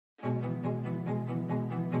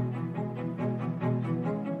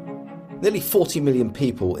Nearly 40 million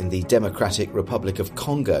people in the Democratic Republic of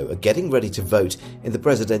Congo are getting ready to vote in the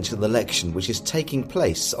presidential election, which is taking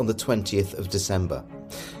place on the 20th of December.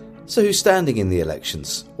 So who's standing in the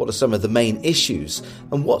elections? What are some of the main issues?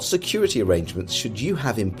 And what security arrangements should you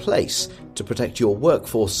have in place to protect your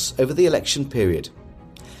workforce over the election period?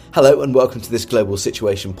 Hello and welcome to this Global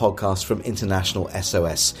Situation podcast from International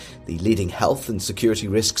SOS, the leading health and security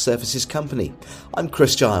risk services company. I'm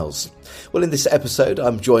Chris Giles. Well, in this episode,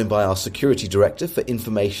 I'm joined by our Security Director for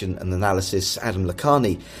Information and Analysis, Adam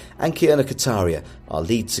Lakani, and Kiana Kataria, our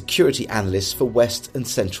lead security analyst for West and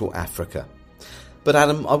Central Africa. But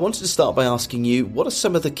Adam, I wanted to start by asking you, what are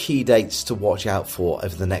some of the key dates to watch out for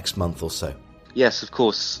over the next month or so? Yes, of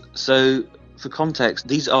course. So, for context,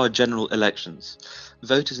 these are general elections.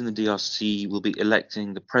 Voters in the DRC will be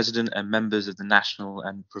electing the president and members of the national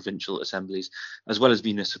and provincial assemblies, as well as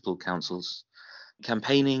municipal councils.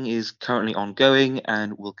 Campaigning is currently ongoing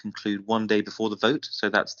and will conclude one day before the vote, so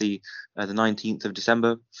that's the 19th of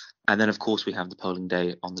December. And then, of course, we have the polling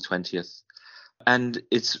day on the 20th. And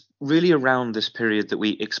it's really around this period that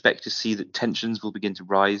we expect to see that tensions will begin to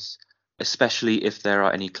rise, especially if there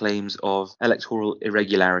are any claims of electoral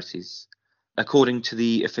irregularities. According to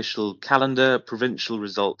the official calendar, provincial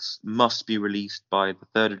results must be released by the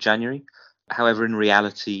 3rd of January. However, in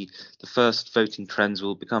reality, the first voting trends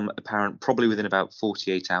will become apparent probably within about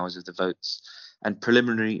 48 hours of the votes, and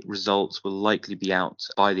preliminary results will likely be out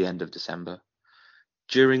by the end of December.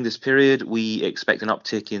 During this period, we expect an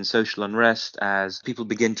uptick in social unrest as people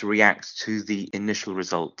begin to react to the initial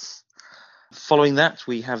results. Following that,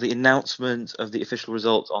 we have the announcement of the official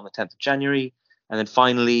results on the 10th of January, and then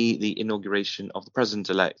finally, the inauguration of the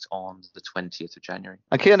president-elect on the 20th of January.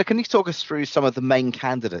 And Kiana, can you talk us through some of the main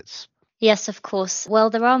candidates? Yes, of course. Well,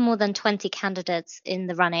 there are more than 20 candidates in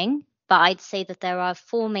the running, but I'd say that there are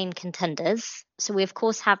four main contenders. So we, of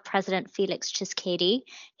course, have President Félix Tshisekedi,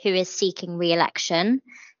 who is seeking re-election.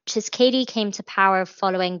 Tshisekedi came to power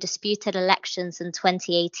following disputed elections in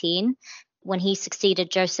 2018 when he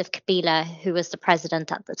succeeded Joseph Kabila, who was the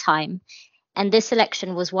president at the time. And this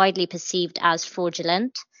election was widely perceived as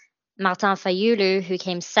fraudulent. Martin Fayulu, who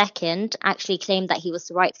came second, actually claimed that he was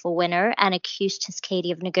the rightful winner and accused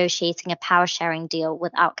Tshisekedi of negotiating a power-sharing deal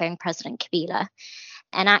with outgoing President Kabila.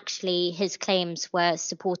 And actually, his claims were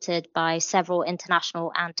supported by several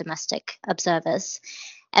international and domestic observers.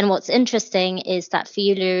 And what's interesting is that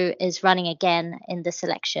Fayulu is running again in this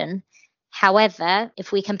election. However,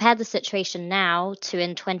 if we compare the situation now to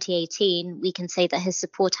in 2018, we can say that his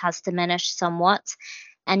support has diminished somewhat,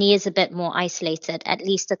 and he is a bit more isolated, at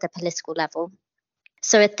least at the political level.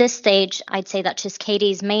 So at this stage, I'd say that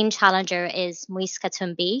Tshisekedi's main challenger is Moise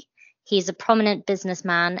Katumbi. He's a prominent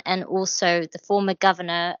businessman and also the former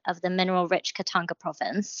governor of the mineral-rich Katanga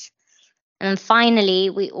province. And finally,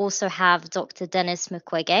 we also have Dr. Denis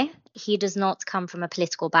Mukwege. He does not come from a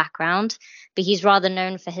political background, but he's rather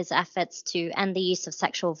known for his efforts to end the use of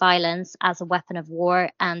sexual violence as a weapon of war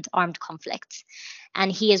and armed conflict.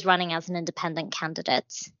 And he is running as an independent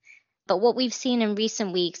candidate. But what we've seen in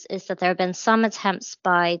recent weeks is that there have been some attempts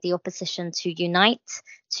by the opposition to unite,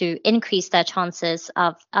 to increase their chances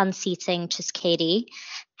of unseating Tshisekedi.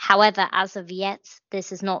 However, as of yet, this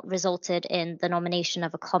has not resulted in the nomination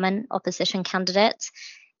of a common opposition candidate.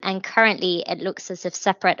 And currently, it looks as if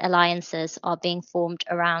separate alliances are being formed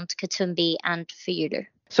around Katumbi and Fayulu.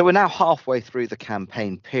 So we're now halfway through the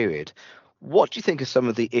campaign period. What do you think are some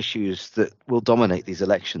of the issues that will dominate these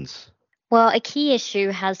elections? Well, a key issue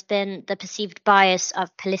has been the perceived bias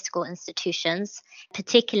of political institutions,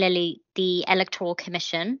 particularly the Electoral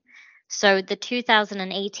Commission. So the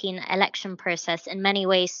 2018 election process in many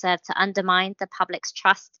ways served to undermine the public's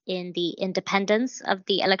trust in the independence of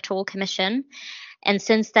the Electoral Commission. And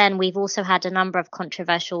since then, we've also had a number of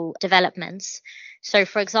controversial developments. So,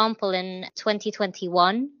 for example, in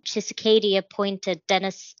 2021, Tshisekedi appointed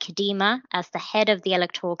Denis Kadima as the head of the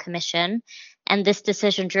Electoral Commission. And this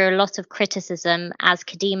decision drew a lot of criticism as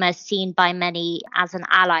Kadima is seen by many as an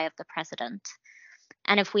ally of the president.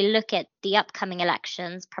 And if we look at the upcoming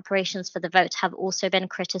elections, preparations for the vote have also been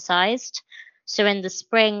criticized. So in the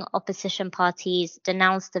spring, opposition parties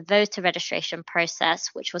denounced the voter registration process,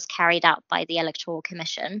 which was carried out by the Electoral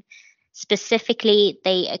Commission. Specifically,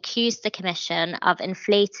 they accused the commission of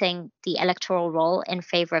inflating the electoral roll in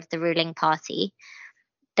favor of the ruling party.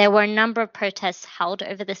 There were a number of protests held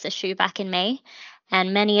over this issue back in May,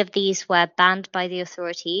 and many of these were banned by the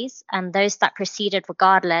authorities, and those that proceeded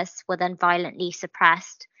regardless were then violently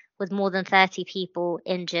suppressed, with more than 30 people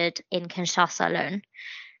injured in Kinshasa alone.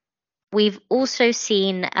 We've also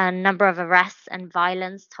seen a number of arrests and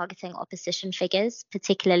violence targeting opposition figures,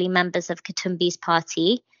 particularly members of Katumbi's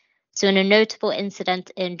party. So in a notable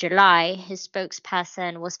incident in July, his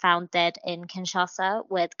spokesperson was found dead in Kinshasa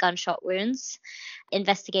with gunshot wounds.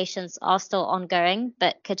 Investigations are still ongoing,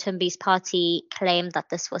 but Katumbi's party claimed that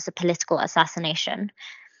this was a political assassination.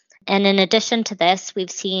 And in addition to this, we've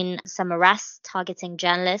seen some arrests targeting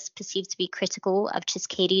journalists perceived to be critical of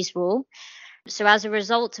Tshisekedi's rule. So as a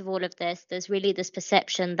result of all of this, there's really this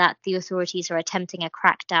perception that the authorities are attempting a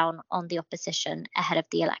crackdown on the opposition ahead of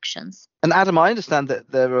the elections. And Adam, I understand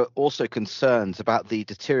that there are also concerns about the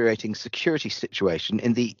deteriorating security situation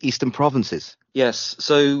in the eastern provinces. Yes,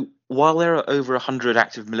 so while there are over 100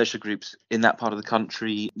 active militia groups in that part of the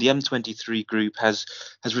country, the M23 group has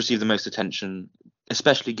received the most attention,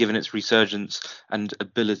 especially given its resurgence and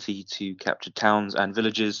ability to capture towns and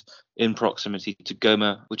villages in proximity to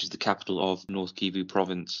Goma, which is the capital of North Kivu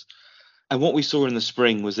province. And what we saw in the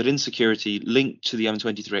spring was that insecurity linked to the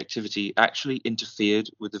M23 activity actually interfered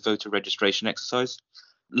with the voter registration exercise.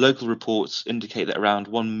 Local reports indicate that around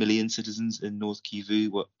 1 million citizens in North Kivu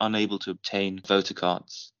were unable to obtain voter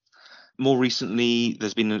cards. More recently,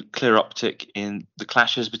 there's been a clear uptick in the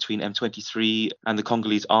clashes between M23 and the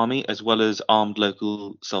Congolese army, as well as armed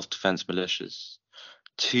local self-defense militias.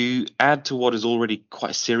 To add to what is already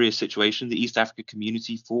quite a serious situation, the East Africa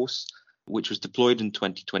Community Force, which was deployed in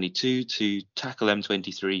 2022 to tackle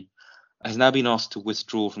M23, has now been asked to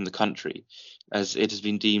withdraw from the country, as it has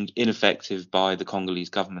been deemed ineffective by the Congolese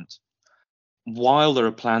government. While there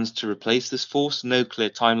are plans to replace this force, no clear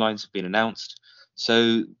timelines have been announced.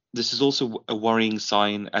 So this is also a worrying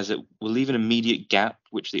sign, as it will leave an immediate gap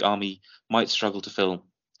which the army might struggle to fill.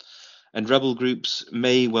 And rebel groups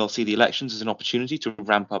may well see the elections as an opportunity to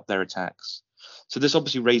ramp up their attacks. So this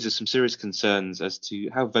obviously raises some serious concerns as to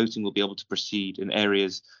how voting will be able to proceed in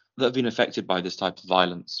areas that have been affected by this type of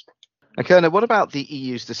violence. Okay, now what about the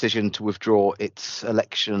EU's decision to withdraw its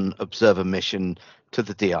election observer mission to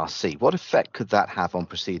the DRC? What effect could that have on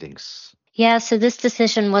proceedings? Yeah, so this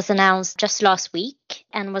decision was announced just last week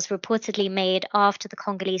and was reportedly made after the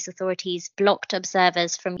Congolese authorities blocked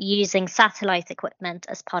observers from using satellite equipment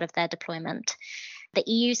as part of their deployment. The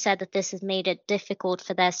EU said that this has made it difficult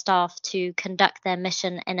for their staff to conduct their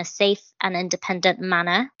mission in a safe and independent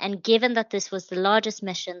manner. And given that this was the largest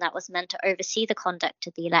mission that was meant to oversee the conduct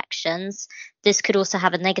of the elections, this could also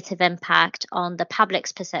have a negative impact on the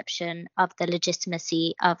public's perception of the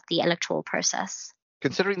legitimacy of the electoral process.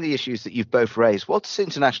 Considering the issues that you've both raised, what's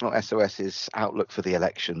International SOS's outlook for the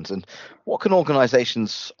elections, and what can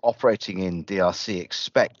organisations operating in DRC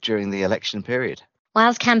expect during the election period?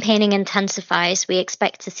 While campaigning intensifies, we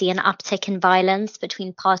expect to see an uptick in violence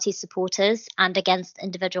between party supporters and against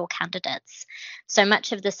individual candidates. So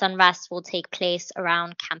much of this unrest will take place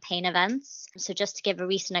around campaign events. So just to give a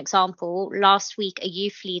recent example, last week a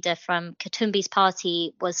youth leader from Katumbi's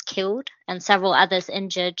party was killed and several others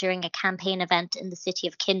injured during a campaign event in the city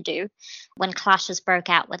of Kindu when clashes broke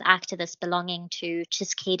out with activists belonging to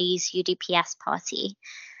Tshisekedi's UDPS party.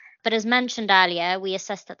 But as mentioned earlier, we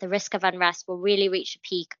assess that the risk of unrest will really reach a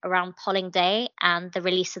peak around polling day and the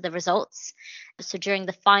release of the results. So during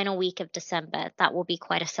the final week of December, that will be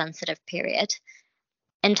quite a sensitive period.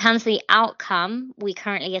 In terms of the outcome, we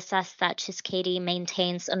currently assess that Tshisekedi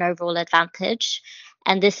maintains an overall advantage.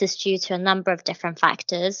 And this is due to a number of different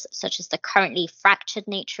factors, such as the currently fractured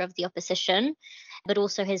nature of the opposition, but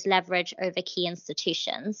also his leverage over key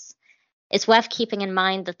institutions. It's worth keeping in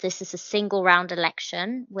mind that this is a single round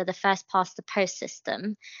election with a first past the post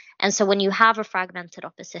system. And so when you have a fragmented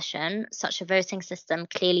opposition, such a voting system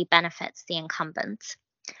clearly benefits the incumbent.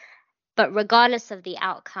 But regardless of the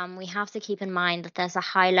outcome, we have to keep in mind that there's a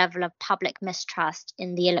high level of public mistrust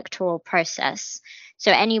in the electoral process.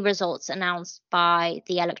 So any results announced by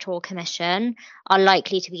the Electoral Commission are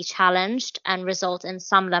likely to be challenged and result in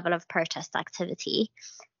some level of protest activity.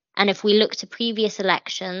 And if we look to previous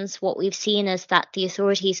elections, what we've seen is that the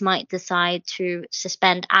authorities might decide to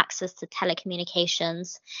suspend access to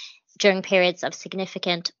telecommunications during periods of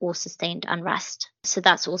significant or sustained unrest. So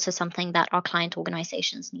that's also something that our client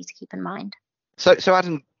organizations need to keep in mind. So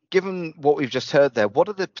Adam, given what we've just heard there, what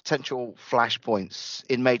are the potential flashpoints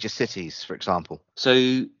in major cities, for example?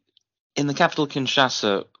 So in the capital,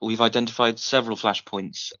 Kinshasa, we've identified several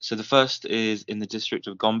flashpoints. So the first is in the district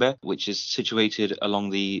of Gombe, which is situated along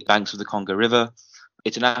the banks of the Congo River.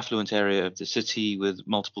 It's an affluent area of the city with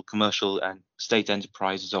multiple commercial and state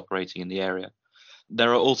enterprises operating in the area.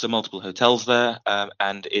 There are also multiple hotels there,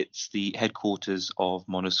 and it's the headquarters of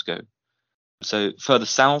MONUSCO. So further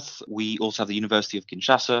south, we also have the University of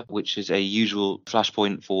Kinshasa, which is a usual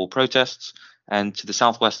flashpoint for protests. And to the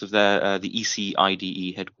southwest of there, the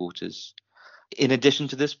ECIDE headquarters. In addition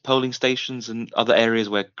to this, polling stations and other areas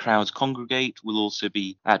where crowds congregate will also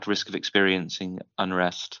be at risk of experiencing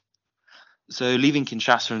unrest. So leaving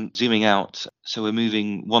Kinshasa and zooming out, so we're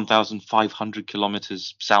moving 1,500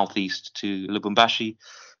 kilometers southeast to Lubumbashi.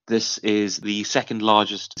 This is the second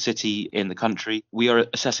largest city in the country. We are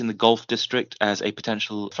assessing the Gulf district as a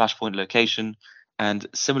potential flashpoint location. And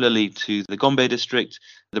similarly to the Gombe district,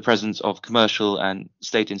 the presence of commercial and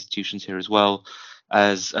state institutions here as well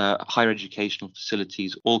as higher educational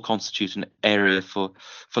facilities all constitute an area for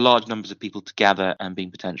large numbers of people to gather and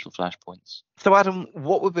being potential flashpoints. So, Adam,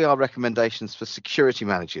 what would be our recommendations for security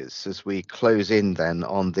managers as we close in then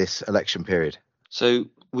on this election period? So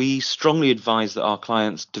we strongly advise that our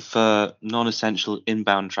clients defer non-essential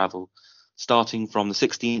inbound travel starting from the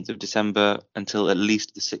 16th of December until at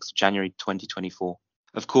least the 6th of January 2024.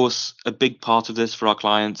 Of course, a big part of this for our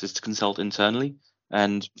clients is to consult internally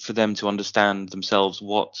and for them to understand themselves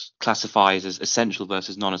what classifies as essential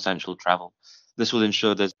versus non-essential travel. This will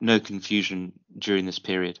ensure there's no confusion during this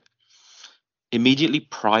period. Immediately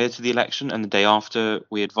prior to the election and the day after,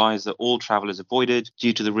 we advise that all travel is avoided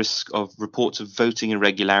due to the risk of reports of voting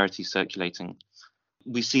irregularities circulating.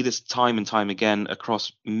 We see this time and time again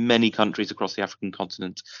across many countries across the African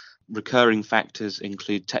continent. Recurring factors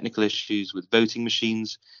include technical issues with voting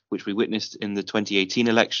machines, which we witnessed in the 2018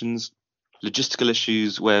 elections, logistical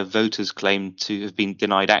issues where voters claim to have been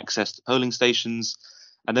denied access to polling stations,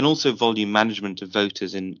 and then also volume management of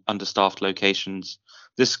voters in understaffed locations.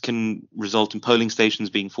 This can result in polling stations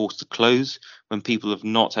being forced to close when people have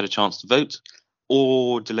not had a chance to vote,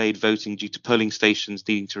 or delayed voting due to polling stations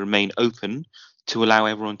needing to remain open to allow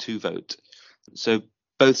everyone to vote. So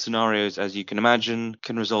both scenarios, as you can imagine,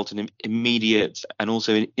 can result in immediate and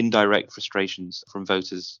also in indirect frustrations from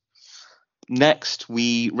voters. Next,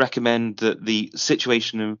 we recommend that the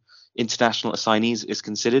situation of international assignees is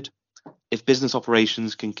considered. If business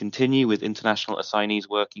operations can continue with international assignees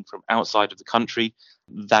working from outside of the country,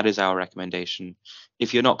 that is our recommendation.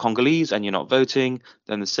 If you're not Congolese and you're not voting,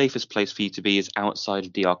 then the safest place for you to be is outside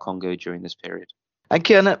of DR Congo during this period. And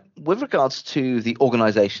Kiana, with regards to the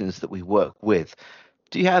organisations that we work with,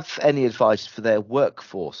 do you have any advice for their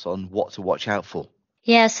workforce on what to watch out for?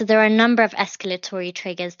 Yeah, so there are a number of escalatory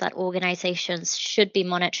triggers that organizations should be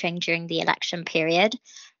monitoring during the election period.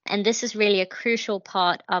 And this is really a crucial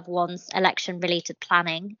part of one's election-related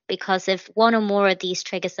planning, because if one or more of these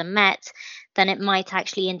triggers are met, then it might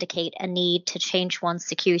actually indicate a need to change one's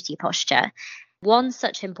security posture. One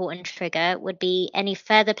such important trigger would be any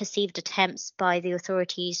further perceived attempts by the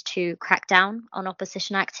authorities to crack down on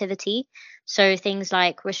opposition activity. So things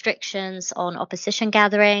like restrictions on opposition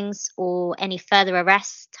gatherings or any further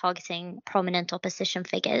arrests targeting prominent opposition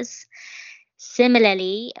figures.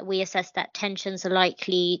 Similarly, we assess that tensions are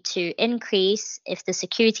likely to increase if the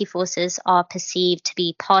security forces are perceived to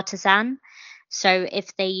be partisan. So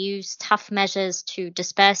if they use tough measures to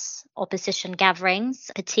disperse opposition gatherings,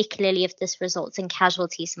 particularly if this results in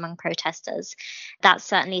casualties among protesters, that's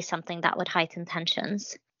certainly something that would heighten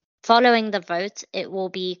tensions. Following the vote, it will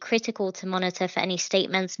be critical to monitor for any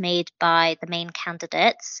statements made by the main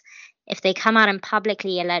candidates. If they come out and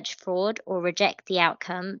publicly allege fraud or reject the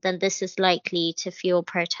outcome, then this is likely to fuel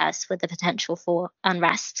protests with the potential for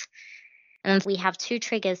unrest. And we have two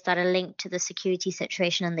triggers that are linked to the security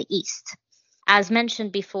situation in the East. As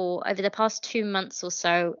mentioned before, over the past 2 months or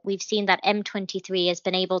so, we've seen that M23 has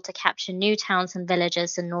been able to capture new towns and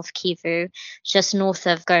villages in North Kivu, just north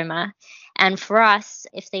of Goma. And for us,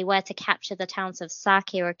 if they were to capture the towns of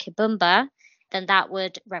Sake or Kibumba, then that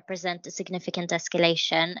would represent a significant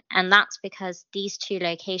escalation. And that's because these two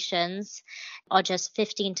locations are just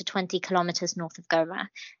 15 to 20 kilometers north of Goma.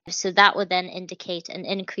 So that would then indicate an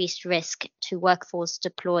increased risk to workforce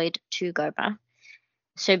deployed to Goma.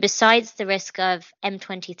 So besides the risk of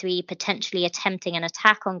M23 potentially attempting an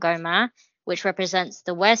attack on Goma, which represents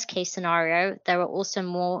the worst case scenario, there are also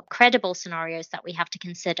more credible scenarios that we have to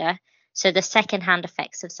consider. So the second-hand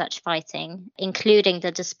effects of such fighting, including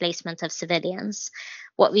the displacement of civilians.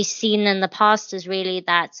 What we've seen in the past is really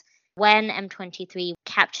that when M23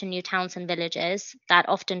 capture new towns and villages, that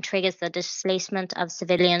often triggers the displacement of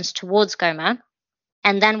civilians towards Goma.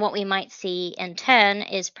 And then what we might see in turn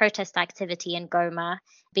is protest activity in Goma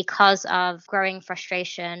because of growing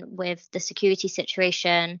frustration with the security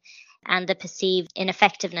situation and the perceived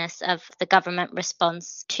ineffectiveness of the government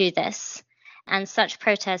response to this. And such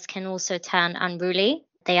protests can also turn unruly.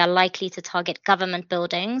 They are likely to target government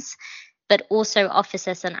buildings, but also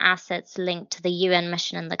offices and assets linked to the UN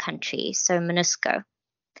mission in the country, so MONUSCO.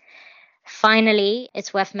 Finally,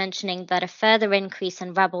 it's worth mentioning that a further increase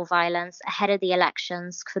in rebel violence ahead of the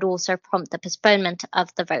elections could also prompt the postponement of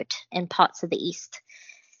the vote in parts of the east.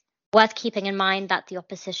 Worth keeping in mind that the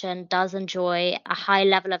opposition does enjoy a high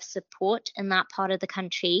level of support in that part of the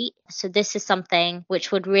country. So this is something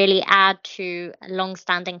which would really add to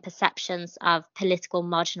long-standing perceptions of political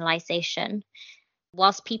marginalization.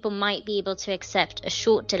 Whilst people might be able to accept a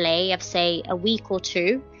short delay of, say, a week or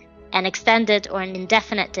two, an extended or an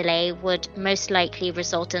indefinite delay would most likely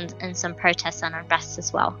result in some protests and unrest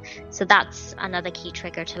as well. So that's another key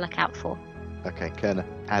trigger to look out for. Okay, Kerner,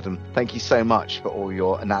 Adam, thank you so much for all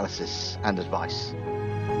your analysis and advice.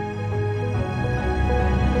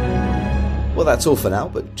 Well, that's all for now,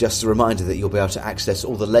 but just a reminder that you'll be able to access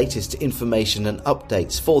all the latest information and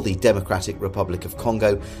updates for the Democratic Republic of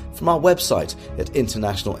Congo from our website at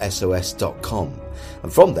internationalsos.com.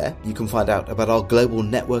 And from there, you can find out about our global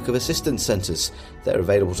network of assistance centres. They're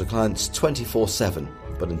available to clients 24/7.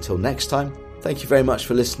 But until next time, thank you very much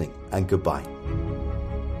for listening and goodbye.